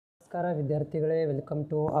ನಮಸ್ಕಾರ ವಿದ್ಯಾರ್ಥಿಗಳೇ, welcome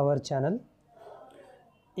to our channel.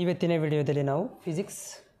 ಇವತ್ತಿನ ವಿಡಿಯೋದಲ್ಲಿ ನಾವು physics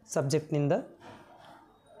ಸಬ್ಜೆಕ್ಟ್ನಿಂದ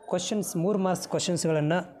questions 3 marks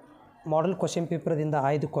ಕ್ವಶನ್ಸ್ಗಳನ್ನು model question ಪೇಪರ್ದಿಂದ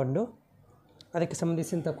ಆಯ್ದುಕೊಂಡು ಅದಕ್ಕೆ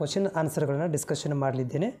ಸಂಬಂಧಿಸಿದಂಥ ಕ್ವಶನ್ ಆನ್ಸರ್ಗಳನ್ನು ಡಿಸ್ಕಷನ್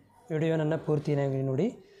ಮಾಡಲಿದ್ದೇನೆ. ವಿಡಿಯೋನನ್ನು ಪೂರ್ತಿಯಾಗಿ ನೋಡಿ.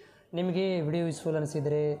 ನಿಮಗೆ ವಿಡಿಯೋ ಯೂಸ್ಫುಲ್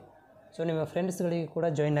ಅನಿಸಿದರೆ ನಿಮ್ಮ ಫ್ರೆಂಡ್ಸ್ಗಳಿಗೆ ಕೂಡ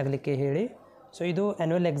ಜಾಯಿನ್ ಆಗಲಿಕ್ಕೆ ಹೇಳಿ. ಇದು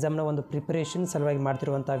ಆ್ಯನ್ಯುವಲ್ ಎಕ್ಸಾಮ್ನ ಒಂದು ಪ್ರಿಪರೇಷನ್ ಸಲುವಾಗಿ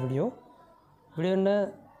ಮಾಡ್ತಿರುವಂಥ ವಿಡಿಯೋನ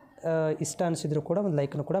ಇಷ್ಟ ಅನಿಸಿದ್ರು ಕೂಡ ಒಂದು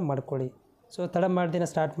ಲೈಕನ್ನು ಕೂಡ ಮಾಡ್ಕೊಳ್ಳಿ. ತಡ ಮಾಡ್ದಿನ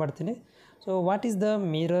ಸ್ಟಾರ್ಟ್ ಮಾಡ್ತೀನಿ. What is the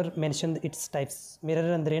mirror mention its types. Mirror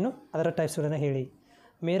ಅಂದ್ರೇನು, ಅದರ ಟೈಪ್ಸ್ಗಳನ್ನು ಹೇಳಿ.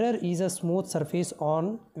 Mirror is a smooth surface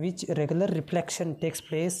on which regular reflection takes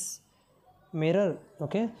place. Mirror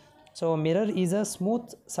mirror is a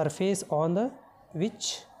smooth surface on the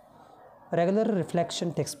which regular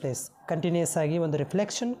reflection takes place. Continuous ಆಗಿ ಒಂದು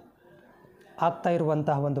reflection ಆಗ್ತಾ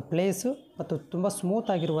ಇರುವಂತಹ ಒಂದು place ಮತ್ತು ತುಂಬ ಸ್ಮೂತ್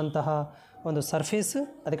ಆಗಿರುವಂತಹ ಒಂದು ಸರ್ಫೇಸು,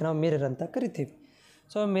 ಅದಕ್ಕೆ ನಾವು ಮಿರರ್ ಅಂತ ಕರಿತೀವಿ.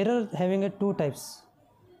 Mirror having A 2 types,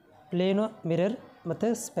 plain mirror ಮತ್ತು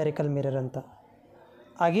ಸ್ಪೆರಿಕಲ್ ಮಿರರ್ ಅಂತ.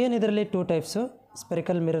 ಅಗೇನ್ ಇದರಲ್ಲಿ 2 ಟೈಪ್ಸು.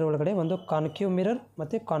 ಸ್ಪೆರಿಕಲ್ ಮಿರರ್ ಒಳಗಡೆ ಒಂದು ಕಾನ್ಕೇವ್ ಮಿರರ್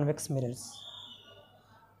ಮತ್ತು ಕಾನ್ವೆಕ್ಸ್ ಮಿರರ್ಸ್.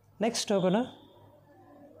 ನೆಕ್ಸ್ಟ್ ಹೋಗೋಣ.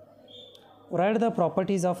 Right the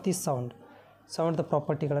properties of the ಸೌಂಡ್ದ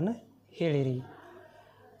ಪ್ರಾಪರ್ಟಿಗಳನ್ನು ಹೇಳಿರಿ.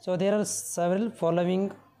 There are several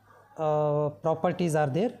following properties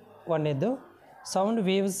are there. ಒಂದೇದು, sound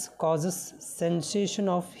waves causes sensation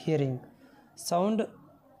of hearing. Sound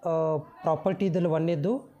ಪ್ರಾಪರ್ಟಿದಲ್ಲಿ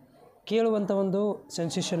ಒಂದೇದು ಕೇಳುವಂಥ ಒಂದು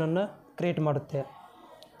ಸೆನ್ಸೇಷನನ್ನು ಕ್ರಿಯೇಟ್ ಮಾಡುತ್ತೆ.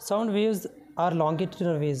 Sound waves R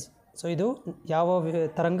longitudinal waves. ಇದು ಯಾವ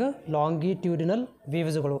ತರಂಗ? ಲಾಂಗಿಟ್ಯೂಡಿನಲ್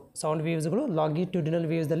ವೇವ್ಸ್ಗಳು. ಸೌಂಡ್ ವೇವ್ಸ್ಗಳು ಲಾಂಗಿಟ್ಯೂಡಿನಲ್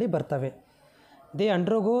ವೇವ್ಸ್ದಲ್ಲಿ ಬರ್ತವೆ. They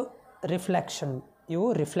undergo reflection. ಇವು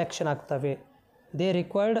reflection ಆಗ್ತವೆ. They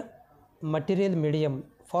required material medium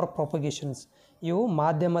for ಪ್ರೊಪಗೇಷನ್ಸ್. ಇವು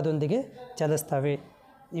ಮಾಧ್ಯಮದೊಂದಿಗೆ ಚಲಿಸ್ತವೆ.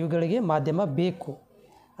 ಇವುಗಳಿಗೆ ಮಾಧ್ಯಮ ಬೇಕು,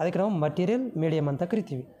 ಅದಕ್ಕೆ ನಾವು ಮಟೀರಿಯಲ್ ಮೀಡಿಯಮ್ ಅಂತ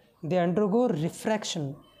ಕರಿತೀವಿ. They undergo refraction.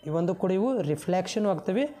 ಇವೊಂದು ಕೂಡ ಇವು ರಿಫ್ಲೆಕ್ಷನು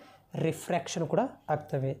ಆಗ್ತವೆ, ರಿಫ್ರ್ಯಾಕ್ಷನ್ ಕೂಡ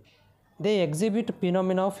ಆಗ್ತವೆ. They exhibit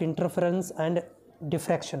phenomena of interference and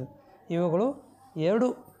ಡಿಫ್ರ್ಯಾಕ್ಷನ್. ಇವುಗಳು ಎರಡು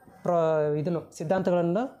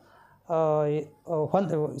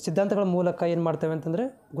ಸಿದ್ಧಾಂತಗಳ ಮೂಲಕ ಏನು ಮಾಡ್ತವೆ ಅಂತಂದರೆ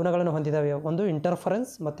ಗುಣಗಳನ್ನು ಹೊಂದಿದ್ದಾವೆ. ಒಂದು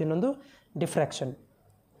ಇಂಟರ್ಫರೆನ್ಸ್ ಮತ್ತು ಇನ್ನೊಂದು ಡಿಫ್ರ್ಯಾಕ್ಷನ್.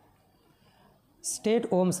 State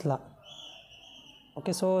Ohm's law.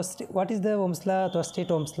 What is the Ohm's law ಅಥವಾ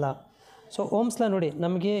state Ohm's law? Ohm's law ನೋಡಿ,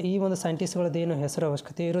 ನಮಗೆ ಈ ಒಂದು ಸೈಂಟಿಸ್ಟ್ಗಳದ್ದೇನು ಹೆಸರು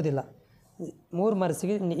ಅವಶ್ಯಕತೆ ಇರೋದಿಲ್ಲ. 3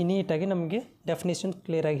 ಮಾರ್ಕ್ಸಿಗೆ ನೀಟಾಗಿ ನಮಗೆ ಡೆಫಿನೇಷನ್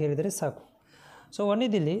ಕ್ಲಿಯರಾಗಿ ಹೇಳಿದರೆ ಸಾಕು.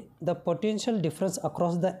 ಒಂದೇದಿಲ್ಲಿ, the potential difference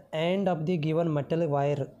across the end of the given metal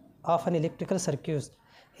wire of an electrical circuit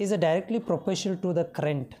is directly proportional to the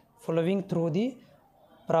current flowing through the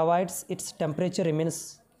provides it's temperature remains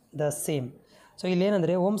the same.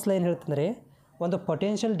 ಇಲ್ಲೇನಂದರೆ Ohm's law ಏನು ಹೇಳ್ತಂದರೆ, ಒಂದು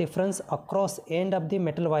potential difference across end of the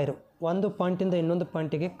metal wire. ಒಂದು ಪಾಯಿಂಟಿಂದ ಇನ್ನೊಂದು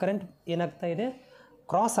ಪಾಯಿಂಟಿಗೆ current ಏನಾಗ್ತಾ ಇದೆ,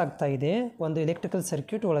 cross ಆಗ್ತಾ ಇದೆ ಒಂದು electrical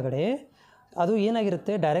circuit ಒಳಗಡೆ. ಅದು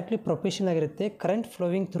ಏನಾಗಿರುತ್ತೆ, ಡೈರೆಕ್ಟ್ಲಿ ಪ್ರೊಪೋರ್ಷನಲ್ ಆಗಿರುತ್ತೆ ಕರೆಂಟ್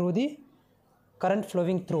ಫ್ಲೋವಿಂಗ್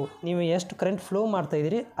ಥ್ರೂ. ನೀವು ಎಷ್ಟು ಕರೆಂಟ್ ಫ್ಲೋ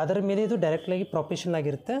ಮಾಡ್ತಾಯಿದ್ದೀರಿ ಅದರ ಮೇಲೆ ಇದು ಡೈರೆಕ್ಟ್ಲಾಗಿ ಪ್ರೊಪೋರ್ಷನಲ್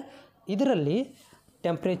ಆಗಿರುತ್ತೆ. ಇದರಲ್ಲಿ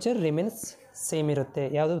ಟೆಂಪ್ರೇಚರ್ ರಿಮೇನ್ಸ್ ಸೇಮ್ ಇರುತ್ತೆ,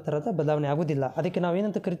 ಯಾವುದೇ ಥರದ ಬದಲಾವಣೆ ಆಗೋದಿಲ್ಲ. ಅದಕ್ಕೆ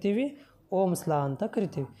ನಾವೇನಂತ ಕರಿತೀವಿ, ಓಮ್ಸ್ ಲಾ ಅಂತ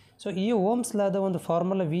ಕರಿತೀವಿ. ಈ ಓಮ್ಸ್ ಲಾದ ಒಂದು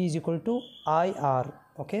formula V = IR.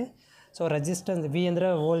 Resistance V ಅಂದರೆ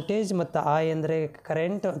ವೋಲ್ಟೇಜ್ ಮತ್ತು I ಅಂದರೆ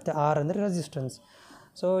ಕರೆಂಟ್ ಮತ್ತು R ಅಂದರೆ ರೆಸಿಸ್ಟೆನ್ಸ್.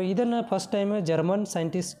 ಇದನ್ನು first time German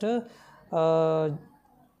scientist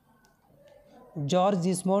George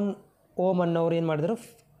ಇಸ್ಮೋನ್ ohm ಅನ್ನೋರು ಏನು ಮಾಡಿದ್ರು,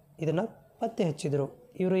 ಇದನ್ನು ಪತ್ತೆ ಹಚ್ಚಿದರು.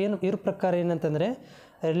 ಇವ್ರ ಪ್ರಕಾರ ಏನಂತಂದರೆ,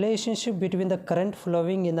 relationship between the current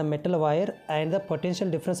flowing in the metal wire and the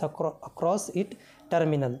potential difference across it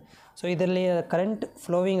terminal. ಇದರಲ್ಲಿ ಕರೆಂಟ್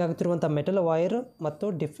ಫ್ಲೋವಿಂಗ್ ಆಗ್ತಿರುವಂಥ ಮೆಟಲ್ ವೈರ್ ಮತ್ತು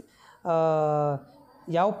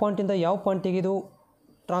ಯಾವ ಪಾಯಿಂಟಿಂದ ಯಾವ ಪಾಯಿಂಟಿಗೆ ಇದು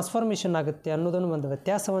ಟ್ರಾನ್ಸ್ಫಾರ್ಮೇಷನ್ ಆಗುತ್ತೆ ಅನ್ನೋದನ್ನು ಒಂದು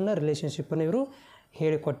ವ್ಯತ್ಯಾಸವನ್ನು, ರಿಲೇಷನ್ಶಿಪ್ಪನ್ನು ಇವರು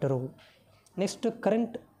ಹೇಳಿಕೊಟ್ಟರು. ನೆಕ್ಸ್ಟ್,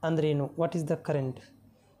 ಕರೆಂಟ್ ಅಂದ್ರೇನು? What is the current?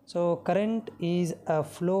 Current is a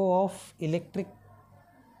flow of electric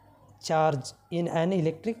charge in an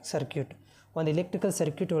electric circuit. ಒಂದು ಎಲೆಕ್ಟ್ರಿಕಲ್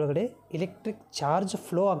ಸರ್ಕ್ಯೂಟ್ ಒಳಗಡೆ ಎಲೆಕ್ಟ್ರಿಕ್ ಚಾರ್ಜ್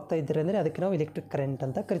ಫ್ಲೋ ಆಗ್ತಾ ಇದ್ದರೆ ಅಂದರೆ ಅದಕ್ಕೆ ನಾವು ಎಲೆಕ್ಟ್ರಿಕ್ ಕರೆಂಟ್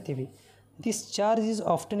ಅಂತ ಕರಿತೀವಿ. This charge is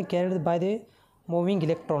often carried by the moving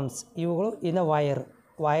electrons. ಇವುಗಳು ಇನ್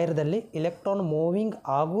ವೈರ್ದಲ್ಲಿ ಎಲೆಕ್ಟ್ರಾನ್ ಮೂವಿಂಗ್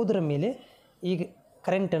ಆಗೋದ್ರ ಮೇಲೆ ಈಗ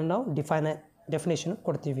ಕರೆಂಟನ್ನು ನಾವು ಡೆಫಿನೇಷನ್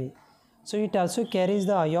ಕೊಡ್ತೀವಿ. It also carries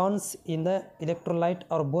the ions in the electrolyte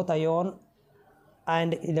R both ion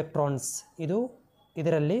and electrons.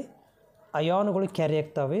 ಇದರಲ್ಲಿ ಅಯಾನ್ಗಳು ಕ್ಯಾರಿ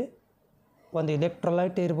ಆಗ್ತವೆ. ಒಂದು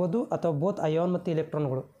ಎಲೆಕ್ಟ್ರೋಲೈಟ್ ಇರ್ಬೋದು ಅಥವಾ ಬೋತ್ ಅಯಾನ್ ಮತ್ತು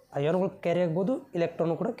ಎಲೆಕ್ಟ್ರಾನ್ಗಳು. ಅಯಾನ್ಗಳು ಕ್ಯಾರಿ ಆಗ್ಬೋದು,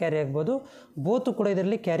 ಎಲೆಕ್ಟ್ರಾನ್ ಕೂಡ ಕ್ಯಾರಿ ಆಗ್ಬೋದು, ಬೋತ್ ಕೂಡ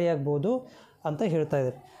ಇದರಲ್ಲಿ ಕ್ಯಾರಿ ಆಗ್ಬೋದು ಅಂತ ಹೇಳ್ತಾ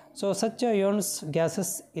ಇದ್ದಾರೆ. Such ions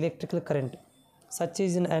gases electrical current such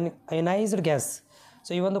is on ಅಯನೈಸ್ಡ್ gas.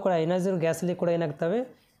 ಈ ಒಂದು ಕೂಡ ಅಯನೈಸ್ಡ್ ಗ್ಯಾಸಲ್ಲಿ ಕೂಡ ಏನಾಗ್ತವೆ,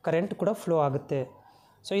 ಕರೆಂಟ್ ಕೂಡ ಫ್ಲೋ ಆಗುತ್ತೆ.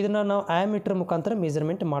 ಸೊ ಇದನ್ನು ನಾವು ಆ್ಯಮೀಟರ್ ಮುಖಾಂತರ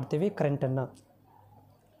ಮೆಜರ್ಮೆಂಟ್ ಮಾಡ್ತೀವಿ ಕರೆಂಟನ್ನು.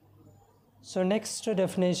 So next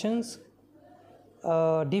definitions,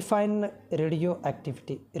 define radio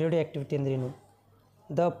activity ಅಂದ್ರೇನು?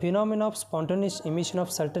 The phenomena of spontaneous emission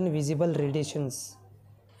of certain visible radiations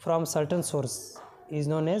from certain source is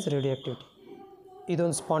known as radio activity.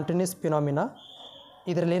 ಇದೊಂದು ಸ್ಪಾಂಟೇನಿಯಸ್ ಫಿನಾಮಿನಾ.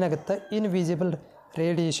 ಇದರಲ್ಲಿ ಏನಾಗುತ್ತೆ, ಇನ್ವಿಸಿಬಲ್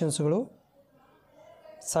ರೇಡಿಯೇಷನ್ಸ್ಗಳು,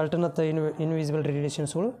 ಸರ್ಟನ್ ಅಥವಾ ಇನ್ವಿಸಿಬಲ್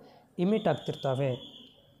ರೇಡಿಯೇಷನ್ಸ್ಗಳು ಇಮಿಟ್ ಆಗ್ತಿರ್ತವೆ,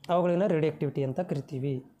 ಅವುಗಳನ್ನ ರೇಡಿಯೋ ಆ್ಯಕ್ಟಿವಿಟಿ ಅಂತ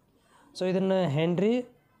ಕರಿತೀವಿ. So ಇದನ್ನು henry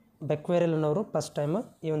ಬೆಕ್ವೆರೆಲ್ ಅನ್ನೋರು ಫಸ್ಟ್ ಟೈಮ್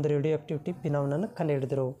ಈ ಒಂದು ರೇಡಿಯೋ ಆ್ಯಕ್ಟಿವಿಟಿ ಫಿನಾಮಿನಾನ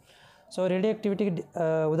ಕಂಡುಹಿಡಿದರು. ಸೊ ರೇಡಿಯೋ ಆ್ಯಕ್ಟಿವಿಟಿಗೆ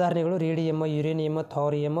ಉದಾಹರಣೆಗಳು ರೇಡಿಯಮ್, ಯುರೇನಿಯಮ್,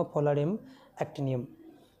 ಥಾರಿಯಮ್, ಪೊಲಾಡಿಯಮ್, ಆ್ಯಕ್ಟಿನಿಯಮ್.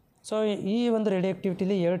 ಸೊ ಈ ಒಂದು ರೇಡಿಯೋ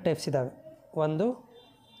ಆ್ಯಕ್ಟಿವಿಟಿಲಿ 2 ಟೈಪ್ಸ್ ಇದ್ದಾವೆ. ಒಂದು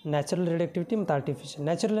ನ್ಯಾಚುರಲ್ ರೇಡಿಯೋ ಆ್ಯಕ್ಟಿವಿಟಿ ಮತ್ತು ಆರ್ಟಿಫಿಷಿಯಲ್.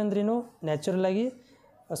 ನ್ಯಾಚುರಲ್ ಅಂದ್ರೇನು, ನ್ಯಾಚುರಲಾಗಿ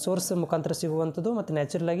ಸೋರ್ಸ್ ಮುಖಾಂತರ ಸಿಗುವಂಥದ್ದು ಮತ್ತು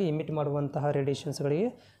ನ್ಯಾಚುರಲಾಗಿ ಇಮಿಟ್ ಮಾಡುವಂತಹ ರೇಡಿಯೇಷನ್ಸ್ಗಳಿಗೆ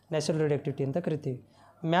ನ್ಯಾಚುರಲ್ ರೇಡಿಯೋ ಆ್ಯಕ್ಟಿವಿಟಿ ಅಂತ ಕರಿತೀವಿ.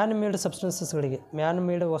 ಮ್ಯಾನ್ ಮೇಡ್ ಸಬ್ಸ್ಟೆನ್ಸಸ್ಗಳಿಗೆ, ಮ್ಯಾನ್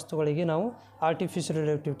ಮೇಡ್ ವಸ್ತುಗಳಿಗೆ ನಾವು ಆರ್ಟಿಫಿಷಿಯಲ್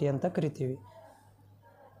ರೇಡಿಯೋ ಆ್ಯಕ್ಟಿವಿಟಿ ಅಂತ ಕರಿತೀವಿ.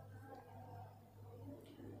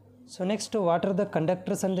 So next, what are the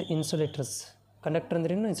conductors and insulators? Conductor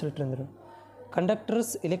ಅಂದ್ರೇನು, ಇನ್ಸುಲೇಟರ್ ಅಂದ್ರೇನು?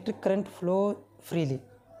 Conductors electric current flow freely.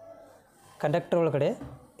 Conductor ಒಳಗಡೆ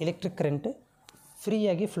ಎಲೆಕ್ಟ್ರಿಕ್ ಕರೆಂಟ್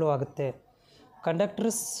ಫ್ರೀಯಾಗಿ ಫ್ಲೋ ಆಗುತ್ತೆ.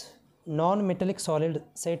 Conductors non metallic solid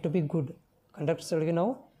side to be good. ಕಂಡಕ್ಟರ್ಸ್ಗಳಿಗೆ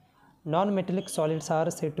ನಾವು ನಾನ್ metallic solids R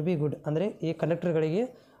side to be good ಅಂದರೆ ಈ ಕಂಡಕ್ಟರ್ಗಳಿಗೆ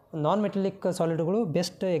ನಾನ್ metallic ಸಾಲಿಡ್ಗಳು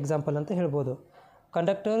best example ಅಂತ ಹೇಳ್ಬೋದು.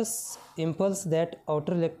 Conductors impulse that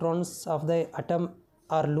outer electrons of the atom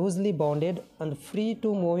R loosely bounded and free to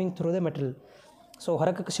moving through the metal. So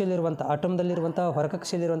ಹೊರಕಕ್ಷೆಯಲ್ಲಿರುವಂಥ ಅಟಮ್ದಲ್ಲಿರುವಂಥ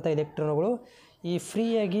ಹೊರಕಕ್ಷೆಯಲ್ಲಿರುವಂಥ ಎಲೆಕ್ಟ್ರಾನ್ಗಳು ಈ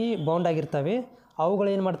ಫ್ರೀಯಾಗಿ bound ಆಗಿರ್ತವೆ, ಅವುಗಳು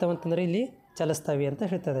ಏನು ಮಾಡ್ತವೆ ಅಂತಂದರೆ ಇಲ್ಲಿ ಚಲಿಸ್ತವೆ ಅಂತ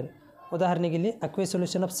ಹೇಳ್ತಿದ್ದಾರೆ. ಉದಾಹರಣೆಗೆ ಇಲ್ಲಿ ಅಕ್ವೆ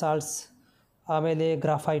ಸೊಲ್ಯೂಷನ್ ಆಫ್ ಸಾಲ್ಟ್ಸ್, ಆಮೇಲೆ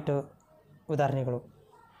ಗ್ರಾಫೈಟ್ ಉದಾಹರಣೆಗಳು.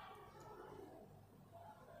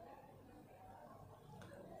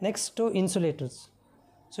 Next insulators.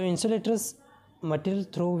 So insulators material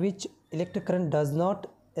through which electric current does not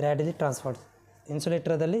ರ್ಯಾಡಿಲಿ transferred.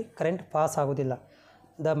 ಇನ್ಸುಲೇಟರ್ದಲ್ಲಿ current pass ಆಗೋದಿಲ್ಲ.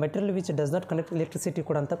 The material which does not conduct electricity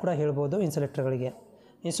ಕೂಡ ಅಂತ ಕೂಡ ಹೇಳ್ಬೋದು ಇನ್ಸುಲೇಟರ್ಗಳಿಗೆ.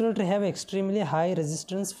 Insulator have extremely high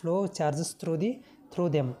resistance flow charges through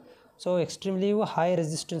them. So extremely high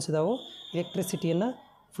resistance ಇದಾವೆ ಎಲೆಕ್ಟ್ರಿಸಿಟಿಯನ್ನು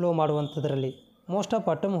flow ಮಾಡುವಂಥದ್ರಲ್ಲಿ. Most of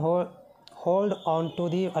atom hold on to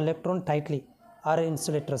the electron tightly R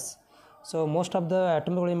insulators. So most of the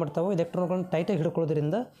ಆಟಮ್ಗಳು ಏನು ಮಾಡ್ತಾವೆ, ಎಲೆಕ್ಟ್ರಾನ್ಗಳನ್ನು ಟೈಟಾಗಿ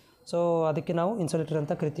ಹಿಡ್ಕೊಳ್ಳೋದ್ರಿಂದ so ಅದಕ್ಕೆ ನಾವು ಇನ್ಸುಲೇಟರ್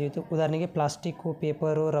ಅಂತ ಕರಿತೀವಿ. ಉದಾಹರಣೆಗೆ plastic,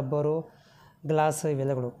 paper, rubber, glass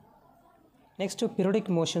ಇವೆಲ್ಲಗಳು. Next periodic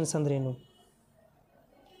motions ಅಂದ್ರೇನು?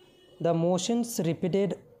 The motions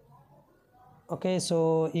repeated, okay, so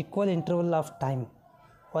equal interval of time.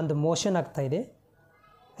 ಒಂದು ಮೋಷನ್ ಆಗ್ತಾಯಿದೆ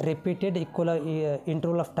repeated equal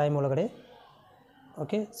interval of time ಒಳಗಡೆ,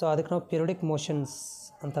 ಓಕೆ. ಸೊ ಅದಕ್ಕೆ ನಾವು ಪಿರಿಯೋಡಿಕ್ ಮೋಷನ್ಸ್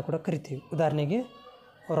ಅಂತ ಕೂಡ ಕರಿತೀವಿ. ಉದಾಹರಣೆಗೆ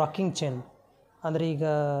ರಾಕಿಂಗ್ ಚೈನ್ ಅಂದರೆ ಈಗ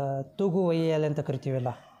ತೂಗು ಒಯ್ಯಲೆ ಅಂತ ಕರಿತೀವಲ್ಲ,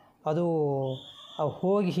 ಅದು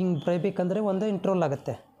ಹೋಗಿ ಹಿಂಗೆ ಬರಬೇಕಂದ್ರೆ ಒಂದು ಇಂಟ್ರೋಲ್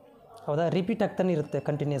ಆಗುತ್ತೆ, ಹೌದಾ, ರಿಪೀಟ್ ಆಗ್ತಾನೆ ಇರುತ್ತೆ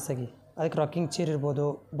ಕಂಟಿನ್ಯೂಸ್ ಆಗಿ. ಅದಕ್ಕೆ ರಾಕಿಂಗ್ ಚೇರ್ ಇರ್ಬೋದು,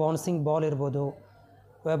 ಬೌನ್ಸಿಂಗ್ ಬಾಲ್ ಇರ್ಬೋದು,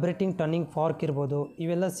 ವೈಬ್ರೇಟಿಂಗ್ ಟರ್ನಿಂಗ್ ಫಾರ್ಕ್ ಇರ್ಬೋದು.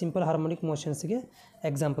 ಇವೆಲ್ಲ ಸಿಂಪಲ್ ಹಾರ್ಮೋನಿಕ್ ಮೋಷನ್ಸ್ಗೆ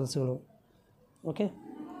ಎಕ್ಸಾಂಪಲ್ಸ್ಗಳು, ಓಕೆ.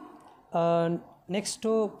 ನೆಕ್ಸ್ಟು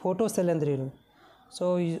ಫೋಟೋಸೆಲ್ ಅಂದರೆ ಏನು? ಸೊ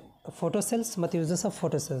ಫೋಟೋಸೆಲ್ಸ್ ಮತ್ತು uses of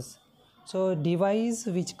ಫೋಟೋಸೆಲ್ಸ್. So device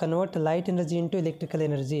which convert light energy into electrical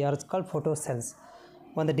energy are called ಫೋಟೋಸೆಲ್ಸ್.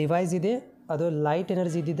 ಒಂದು ಡಿವೈಸ್ ಇದೆ, ಅದು ಲೈಟ್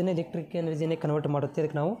ಎನರ್ಜಿ ಇದ್ದಿದ್ದನ್ನು ಎಲೆಕ್ಟ್ರಿಕ್ ಎನರ್ಜಿನೇ ಕನ್ವರ್ಟ್ ಮಾಡುತ್ತೆ,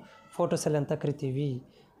 ಅದಕ್ಕೆ ನಾವು ಫೋಟೋಸೆಲ್ ಅಂತ ಕರಿತೀವಿ.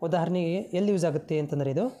 ಉದಾಹರಣೆಗೆ ಎಲ್ಲಿ ಯೂಸ್ ಆಗುತ್ತೆ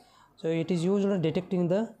ಅಂತಂದರೆ ಇದು, so it is used detecting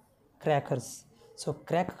the crackers. So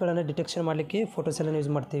ಕ್ರ್ಯಾಕ್ಗಳನ್ನು detection ಮಾಡಲಿಕ್ಕೆ ಫೋಟೋಸೆಲ್ಲನ್ನು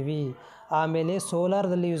ಯೂಸ್ ಮಾಡ್ತೀವಿ. ಆಮೇಲೆ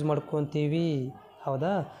ಸೋಲಾರ್ದಲ್ಲಿ ಯೂಸ್ ಮಾಡ್ಕೊತೀವಿ,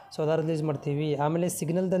 ಹೌದಾ, ಸೋಲಾರಲ್ಲಿ ಯೂಸ್ ಮಾಡ್ತೀವಿ. ಆಮೇಲೆ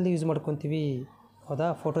ಸಿಗ್ನಲ್ದಲ್ಲಿ ಯೂಸ್ ಮಾಡ್ಕೊತೀವಿ, ಹೌದಾ,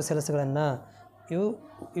 ಫೋಟೋಸೆಲ್ಸ್ಗಳನ್ನು.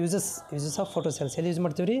 ಯೂಸಸ್ ಆಫ್ ಫೋಟೋಸೆಲ್ಸ್ ಎಲ್ಲಿ ಯೂಸ್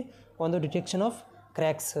ಮಾಡ್ತೀವಿ ರೀ? ಒಂದು detection of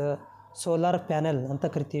cracks, solar panel ಅಂತ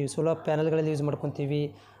ಕರಿತೀವಿ, ಸೋಲಾರ್ ಪ್ಯಾನೆಲ್ಗಳಲ್ಲಿ ಯೂಸ್ ಮಾಡ್ಕೊತೀವಿ.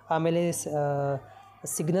 ಆಮೇಲೆ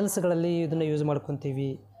ಸಿಗ್ನಲ್ಸ್ಗಳಲ್ಲಿ ಇದನ್ನು ಯೂಸ್ ಮಾಡ್ಕೊತೀವಿ,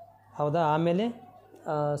 ಹೌದಾ. ಆಮೇಲೆ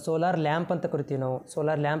ಸೋಲಾರ್ ಲ್ಯಾಂಪ್ ಅಂತ ಕರಿತೀವಿ ನಾವು,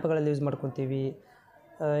 ಸೋಲಾರ್ ಲ್ಯಾಂಪ್ಗಳಲ್ಲಿ ಯೂಸ್ ಮಾಡ್ಕೊತೀವಿ.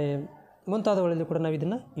 ಮುಂತಾದವುಗಳಲ್ಲಿ ಕೂಡ ನಾವು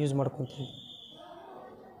ಇದನ್ನು ಯೂಸ್ ಮಾಡ್ಕೊತೀವಿ.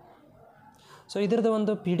 ಸೊ ಇದರದ್ದು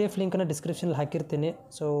ಒಂದು PDF ಲಿಂಕನ್ನು ಡಿಸ್ಕ್ರಿಪ್ಷನಲ್ಲಿ ಹಾಕಿರ್ತೀನಿ.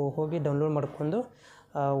 ಸೊ ಹೋಗಿ ಡೌನ್ಲೋಡ್ ಮಾಡ್ಕೊಂಡು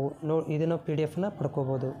ಇದನ್ನು PDF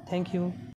ಪಡ್ಕೋಬೋದು. Thank you.